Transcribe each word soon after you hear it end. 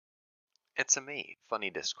It's a me, funny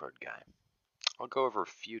Discord guy. I'll go over a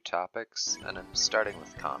few topics, and I'm starting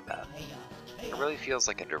with combat. It really feels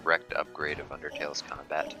like a direct upgrade of Undertale's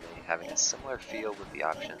combat to me, having a similar feel with the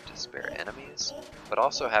option to spare enemies, but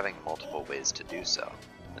also having multiple ways to do so,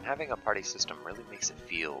 and having a party system really makes it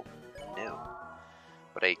feel new.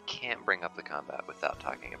 But I can't bring up the combat without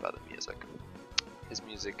talking about the music. His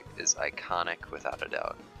music is iconic without a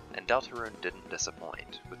doubt, and Deltarune didn't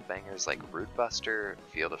disappoint, with bangers like Root Buster,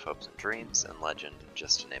 Field of Hopes and Dreams, and Legend,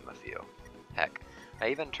 just to name a few. Heck, I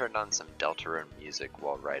even turned on some Deltarune music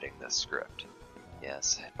while writing this script.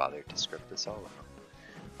 Yes, I bothered to script this all out.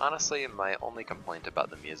 Honestly, my only complaint about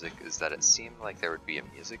the music is that it seemed like there would be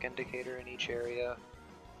a music indicator in each area,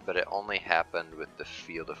 but it only happened with the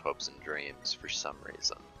Field of Hopes and Dreams for some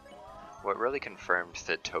reason. What really confirmed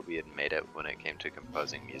that Toby had made it when it came to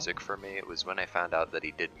composing music for me was when I found out that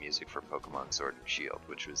he did music for Pokemon Sword and Shield,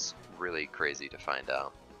 which was really crazy to find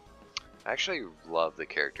out. I actually love the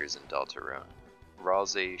characters in Deltarune.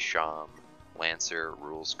 Ralsei, Sham, Lancer,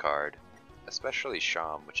 Rules Card, especially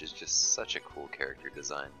Sham, which is just such a cool character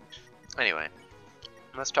design. Anyway,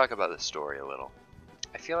 let's talk about the story a little.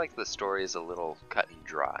 I feel like the story is a little cut and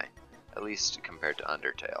dry, at least compared to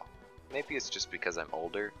Undertale. Maybe it's just because I'm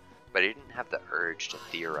older, but I didn't have the urge to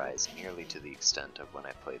theorize nearly to the extent of when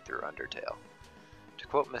I played through Undertale. To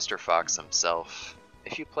quote Mr. Fox himself,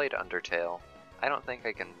 if you played Undertale, I don't think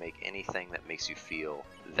I can make anything that makes you feel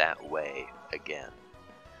that way again.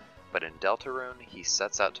 But in Deltarune, he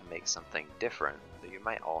sets out to make something different that you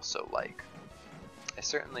might also like. I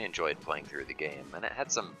certainly enjoyed playing through the game, and it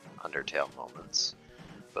had some Undertale moments,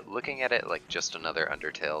 but looking at it like just another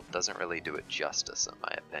Undertale doesn't really do it justice in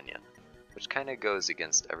my opinion. Which kinda goes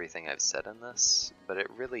against everything I've said in this, but it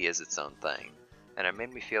really is its own thing, and it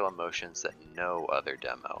made me feel emotions that no other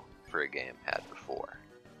demo for a game had before.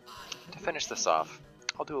 To finish this off,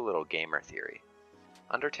 I'll do a little gamer theory.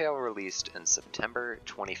 Undertale released in September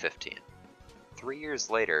 2015. 3 years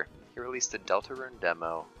later, he released a Deltarune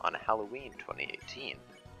demo on Halloween 2018.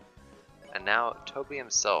 And now Toby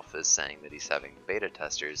himself is saying that he's having beta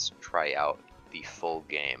testers try out the full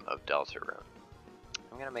game of Deltarune.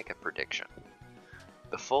 I'm going to make a prediction.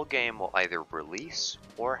 The full game will either release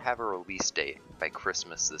or have a release date by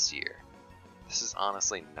Christmas this year. This is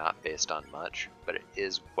honestly not based on much, but it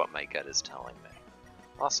is what my gut is telling me.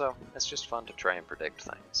 Also, it's just fun to try and predict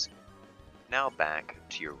things. Now back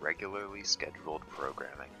to your regularly scheduled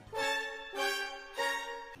programming.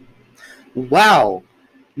 Wow,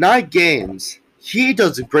 not games. He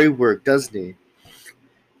does great work, doesn't he?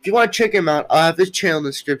 If you want to check him out, I'll have his channel in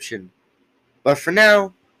the description. But for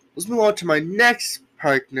now, let's move on to my next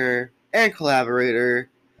partner and collaborator,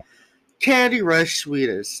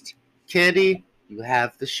 CandyRushSweetest. Candy, you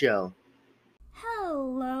have the show.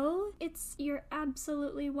 Hello, it's your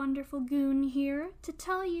absolutely wonderful goon here to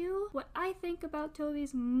tell you what I think about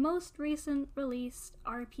Toby's most recent released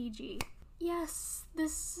RPG. Yes,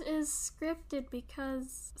 this is scripted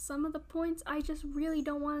because some of the points I just really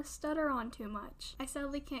don't want to stutter on too much. I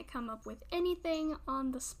sadly can't come up with anything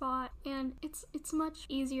on the spot, and it's much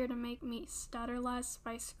easier to make me stutter less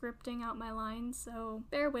by scripting out my lines, so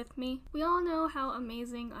bear with me. We all know how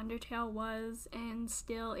amazing Undertale was and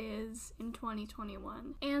still is in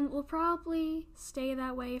 2021, and will probably stay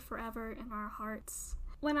that way forever in our hearts.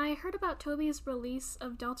 When I heard about Toby's release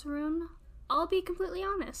of Deltarune, I'll be completely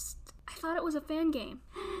honest, I thought it was a fan game.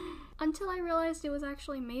 Until I realized it was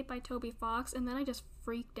actually made by Toby Fox, and then I just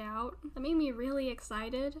freaked out. That made me really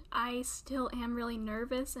excited. I still am really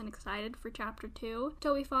nervous and excited for Chapter 2.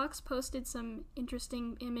 Toby Fox posted some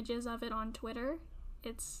interesting images of it on Twitter.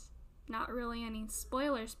 It's not really any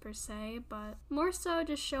spoilers per se, but more so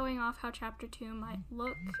just showing off how Chapter 2 might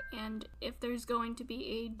look, and if there's going to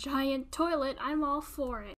be a giant toilet, I'm all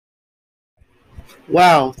for it.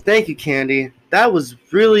 Wow, thank you, Candy. That was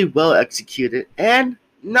really well executed and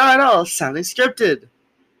not at all sounding scripted.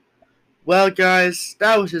 Well, guys,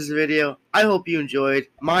 that was this video. I hope you enjoyed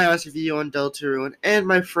my honest review on Deltarune and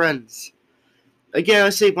my friends. Again, I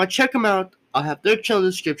say, want to check them out. I'll have their channel in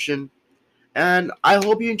the description. And I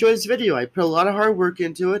hope you enjoyed this video. I put a lot of hard work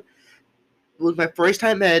into it. It was my first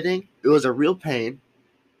time editing. It was a real pain.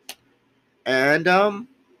 And,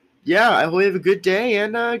 yeah, I hope you have a good day,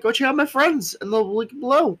 and go check out my friends in the link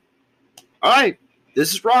below. Alright,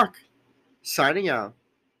 this is Rock, signing out.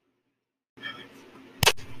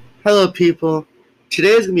 Hello, people. Today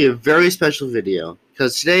is going to be a very special video,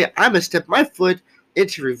 because today I'm going to step my foot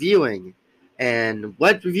into reviewing. And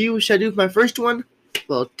what review should I do with my first one?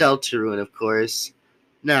 Well, Deltarune, of course.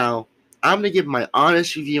 Now, I'm going to give my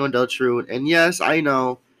honest review on Deltarune, and yes, I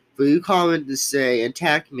know, for you comment to say and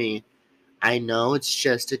tag me, I know it's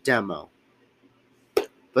just a demo.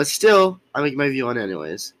 But still, I'm making my view on it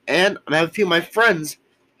anyways. And I'm having a few of my friends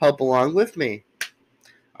help along with me.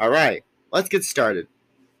 Alright, let's get started.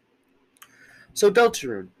 So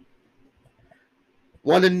Deltarune,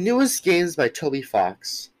 one of the newest games by Toby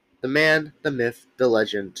Fox. The man, the myth, the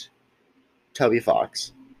legend, Toby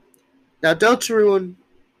Fox. Now Deltarune,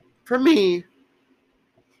 for me,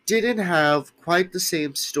 didn't have quite the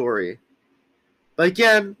same story. But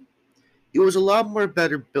again, it was a lot more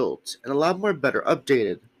better built and a lot more better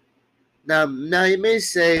updated. Now you may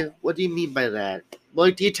say, what do you mean by that?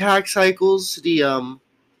 Like the attack cycles, the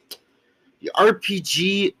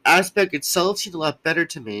RPG aspect itself seemed a lot better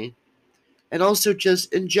to me, and also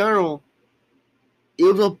just in general, it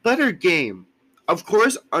was a better game. Of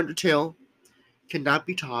course, Undertale cannot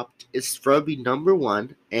be topped. It's forever be number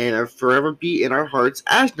one, and will forever be in our hearts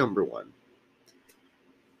as number one.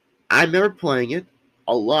 I remember playing it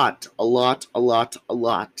a lot,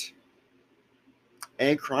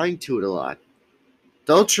 and crying to it a lot.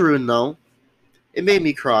 Deltarune, though, it made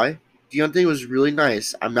me cry. The ending was really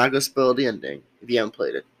nice. I'm not going to spoil the ending if you haven't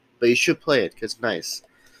played it, but you should play it because it's nice.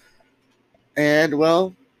 And,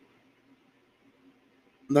 well,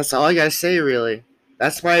 that's all I gotta say, really.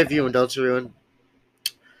 That's my view on Deltarune.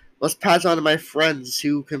 Let's pass on to my friends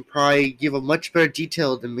who can probably give a much better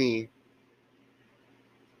detail than me.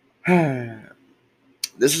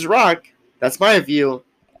 This is Rock. That's my view.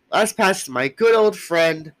 Let's pass to my good old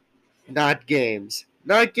friend, Not Games.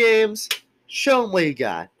 Not Games, show 'em what you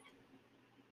got.